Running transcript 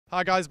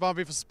Hi guys,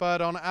 Barbie for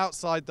Spurred On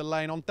outside the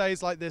lane. On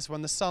days like this,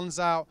 when the sun's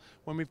out,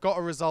 when we've got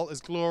a result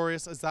as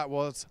glorious as that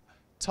was,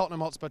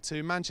 Tottenham Hotspur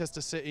 2, Manchester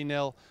City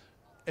 0,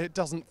 it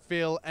doesn't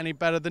feel any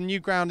better. The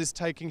new ground is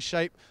taking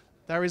shape.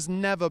 There has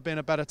never been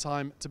a better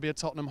time to be a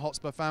Tottenham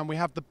Hotspur fan. We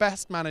have the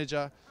best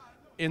manager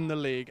in the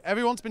league.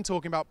 Everyone's been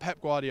talking about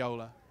Pep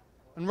Guardiola,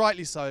 and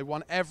rightly so.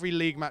 Won every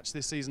league match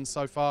this season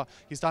so far.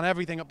 He's done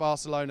everything at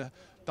Barcelona,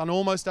 done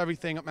almost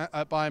everything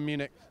at Bayern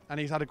Munich, and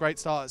he's had a great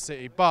start at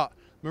City. But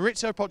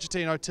Mauricio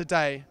Pochettino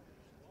today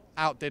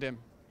outdid him.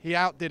 He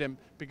outdid him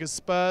because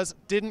Spurs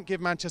didn't give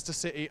Manchester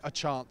City a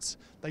chance.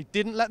 They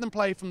didn't let them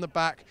play from the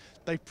back.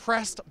 They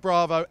pressed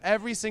Bravo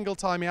every single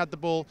time he had the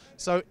ball.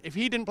 So if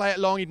he didn't play it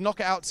long, he'd knock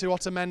it out to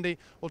Otamendi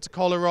or to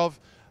Kolarov,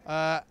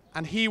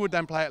 and he would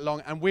then play it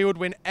long, and we would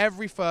win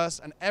every first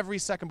and every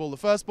second ball. The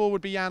first ball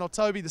would be Jan or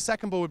Toby. The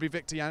second ball would be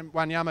Victor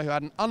Wanyama, who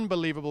had an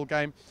unbelievable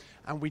game,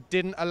 and we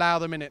didn't allow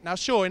them in it. Now,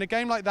 sure, in a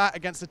game like that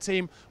against a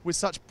team with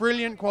such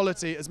brilliant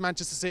quality as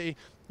Manchester City,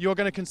 you're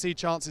going to concede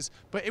chances.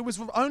 But it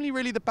was only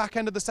really the back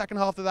end of the second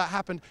half that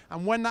happened.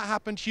 And when that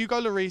happened,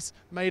 Hugo Lloris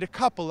made a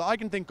couple that I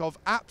can think of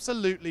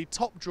absolutely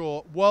top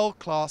draw,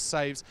 world-class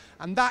saves.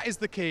 And that is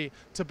the key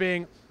to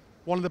being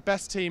one of the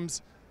best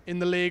teams in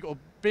the league, or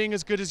being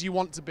as good as you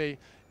want to be,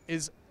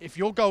 is if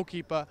your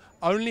goalkeeper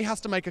only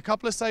has to make a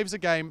couple of saves a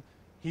game,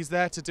 he's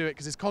there to do it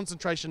because his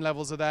concentration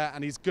levels are there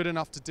and he's good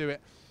enough to do it.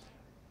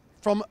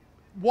 From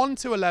 1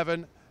 to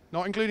 11,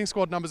 not including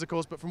squad numbers, of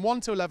course, but from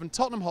 1 to 11,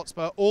 Tottenham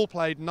Hotspur all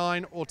played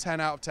 9 or 10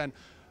 out of 10.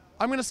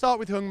 I'm going to start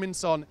with Heung-min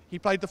Son. He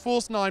played the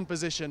false 9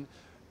 position.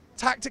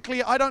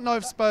 Tactically, I don't know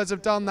if Spurs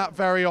have done that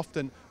very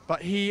often,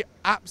 but he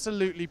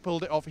absolutely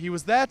pulled it off. He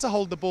was there to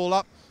hold the ball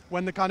up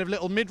when the kind of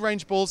little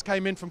mid-range balls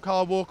came in from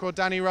Kyle Walker or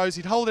Danny Rose.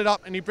 He'd hold it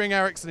up and he'd bring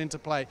Eriksen into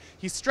play.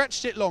 He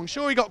stretched it long.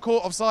 Sure, he got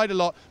caught offside a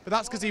lot, but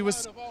that's because he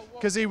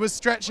was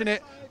stretching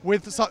it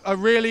with a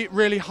really,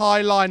 really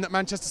high line that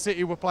Manchester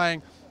City were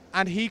playing,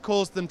 and he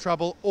caused them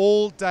trouble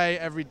all day,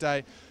 every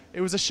day.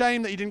 It was a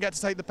shame that he didn't get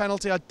to take the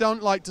penalty. I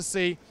don't like to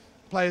see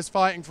players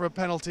fighting for a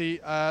penalty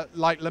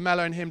like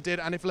Lamela and him did,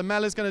 and if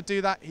Lamela's going to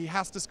do that, he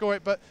has to score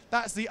it. But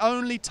that's the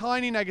only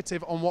tiny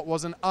negative on what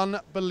was an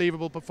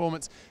unbelievable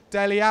performance.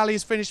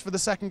 Alli's finish for the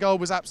second goal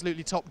was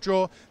absolutely top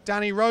draw.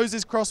 Danny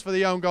Rose's cross for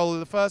the own goal of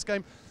the first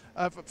game,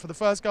 for the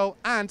first goal,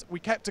 and we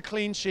kept a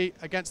clean sheet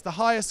against the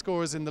highest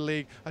scorers in the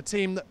league, a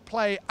team that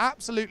play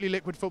absolutely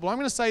liquid football. I'm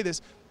going to say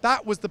this,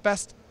 that was the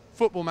best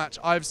football match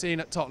I've seen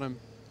at Tottenham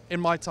in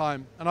my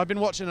time, and I've been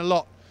watching a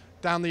lot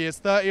down the years,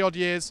 30 odd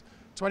years,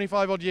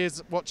 25 odd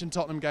years watching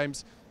Tottenham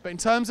games. But in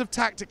terms of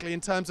tactically, in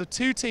terms of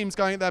two teams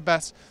going at their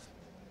best,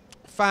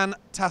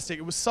 fantastic.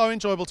 It was so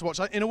enjoyable to watch.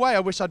 In a way, I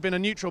wish I'd been a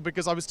neutral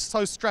because I was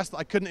so stressed that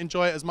I couldn't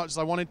enjoy it as much as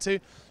I wanted to.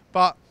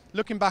 But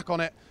looking back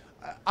on it,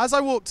 as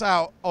I walked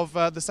out of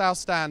the South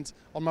Stand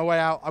on my way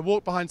out, I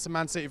walked behind some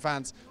Man City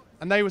fans,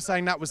 and they were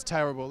saying that was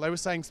terrible. They were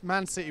saying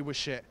Man City was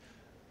shit.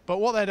 But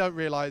what they don't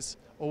realise,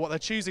 or what they're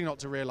choosing not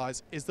to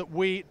realise, is that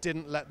we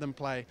didn't let them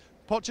play.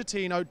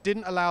 Pochettino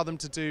didn't allow them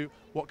to do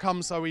what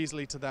comes so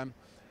easily to them.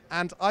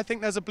 And I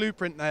think there's a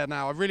blueprint there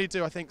now. I really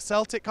do. I think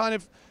Celtic kind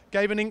of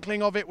gave an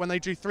inkling of it when they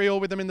drew 3-3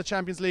 with them in the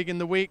Champions League in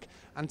the week,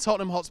 and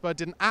Tottenham Hotspur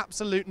did an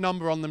absolute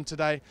number on them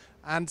today.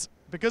 And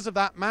because of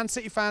that, Man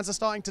City fans are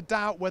starting to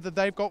doubt whether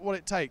they've got what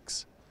it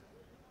takes.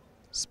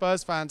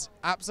 Spurs fans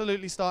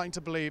absolutely starting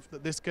to believe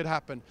that this could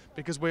happen,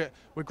 because we're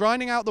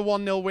grinding out the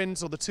 1-0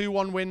 wins or the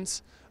 2-1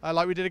 wins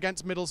like we did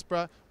against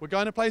Middlesbrough. We're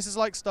going to places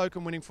like Stoke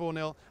and winning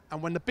 4-0,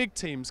 and when the big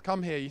teams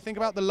come here, you think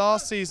about the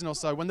last season or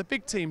so, when the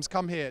big teams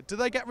come here, do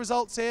they get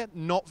results here?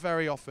 Not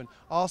very often.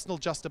 Arsenal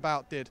just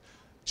about did.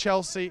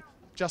 Chelsea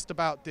just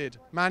about did.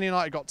 Man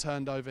United got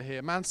turned over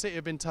here. Man City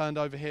have been turned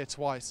over here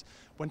twice.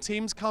 When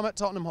teams come at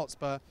Tottenham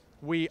Hotspur,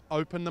 we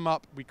open them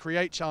up, we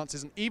create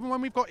chances, and even when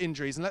we've got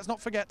injuries, and let's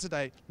not forget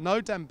today,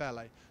 no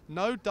Dembele,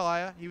 no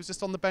Dyer, he was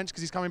just on the bench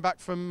because he's coming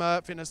back from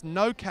fitness,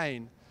 no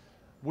Kane,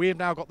 we have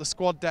now got the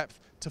squad depth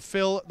to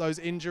fill those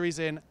injuries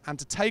in and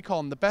to take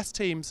on the best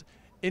teams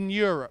in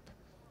Europe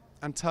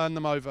and turn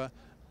them over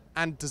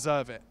and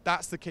deserve it.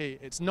 That's the key.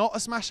 It's not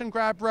a smash and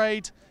grab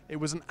raid, it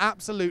was an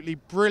absolutely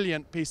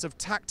brilliant piece of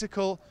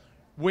tactical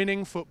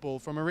winning football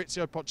from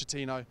Mauricio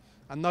Pochettino.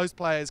 And those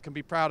players can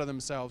be proud of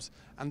themselves.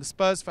 And the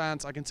Spurs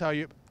fans, I can tell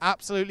you,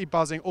 absolutely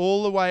buzzing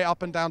all the way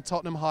up and down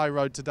Tottenham High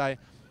Road today.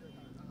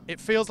 It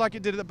feels like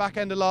it did at the back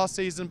end of last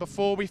season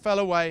before we fell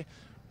away,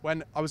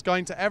 when I was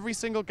going to every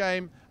single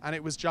game and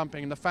it was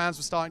jumping and the fans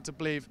were starting to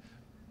believe.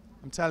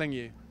 I'm telling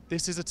you,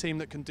 this is a team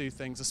that can do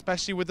things,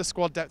 especially with the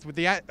squad depth, with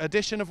the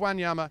addition of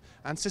Wanyama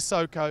and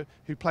Sissoko,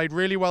 who played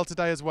really well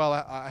today as well,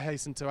 I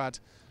hasten to add.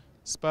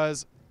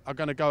 Spurs are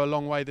going to go a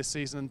long way this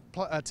season,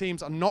 and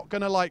teams are not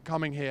going to like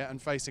coming here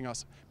and facing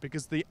us,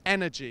 because the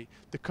energy,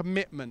 the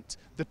commitment,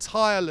 the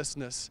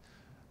tirelessness,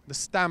 the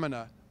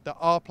stamina that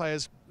our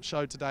players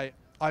showed today,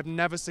 I've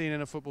never seen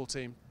in a football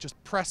team.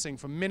 Just pressing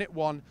from minute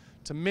 1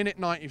 to minute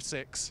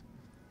 96.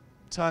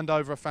 turned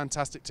over a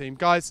fantastic team.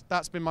 Guys,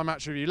 that's been my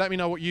match review. Let me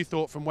know what you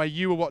thought from where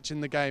you were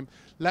watching the game.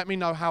 Let me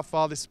know how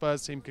far this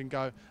Spurs team can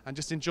go, and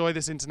just enjoy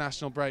this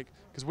international break,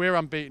 because we're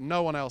unbeaten,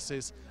 no one else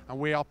is, and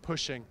we are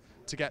pushing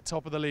to get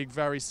top of the league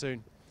very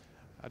soon.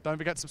 Don't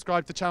forget to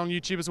subscribe to the channel on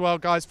YouTube as well,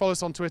 guys. Follow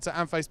us on Twitter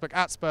and Facebook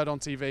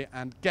 @SpurredOnTV,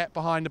 and get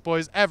behind the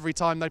boys every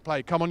time they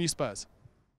play. Come on, you Spurs.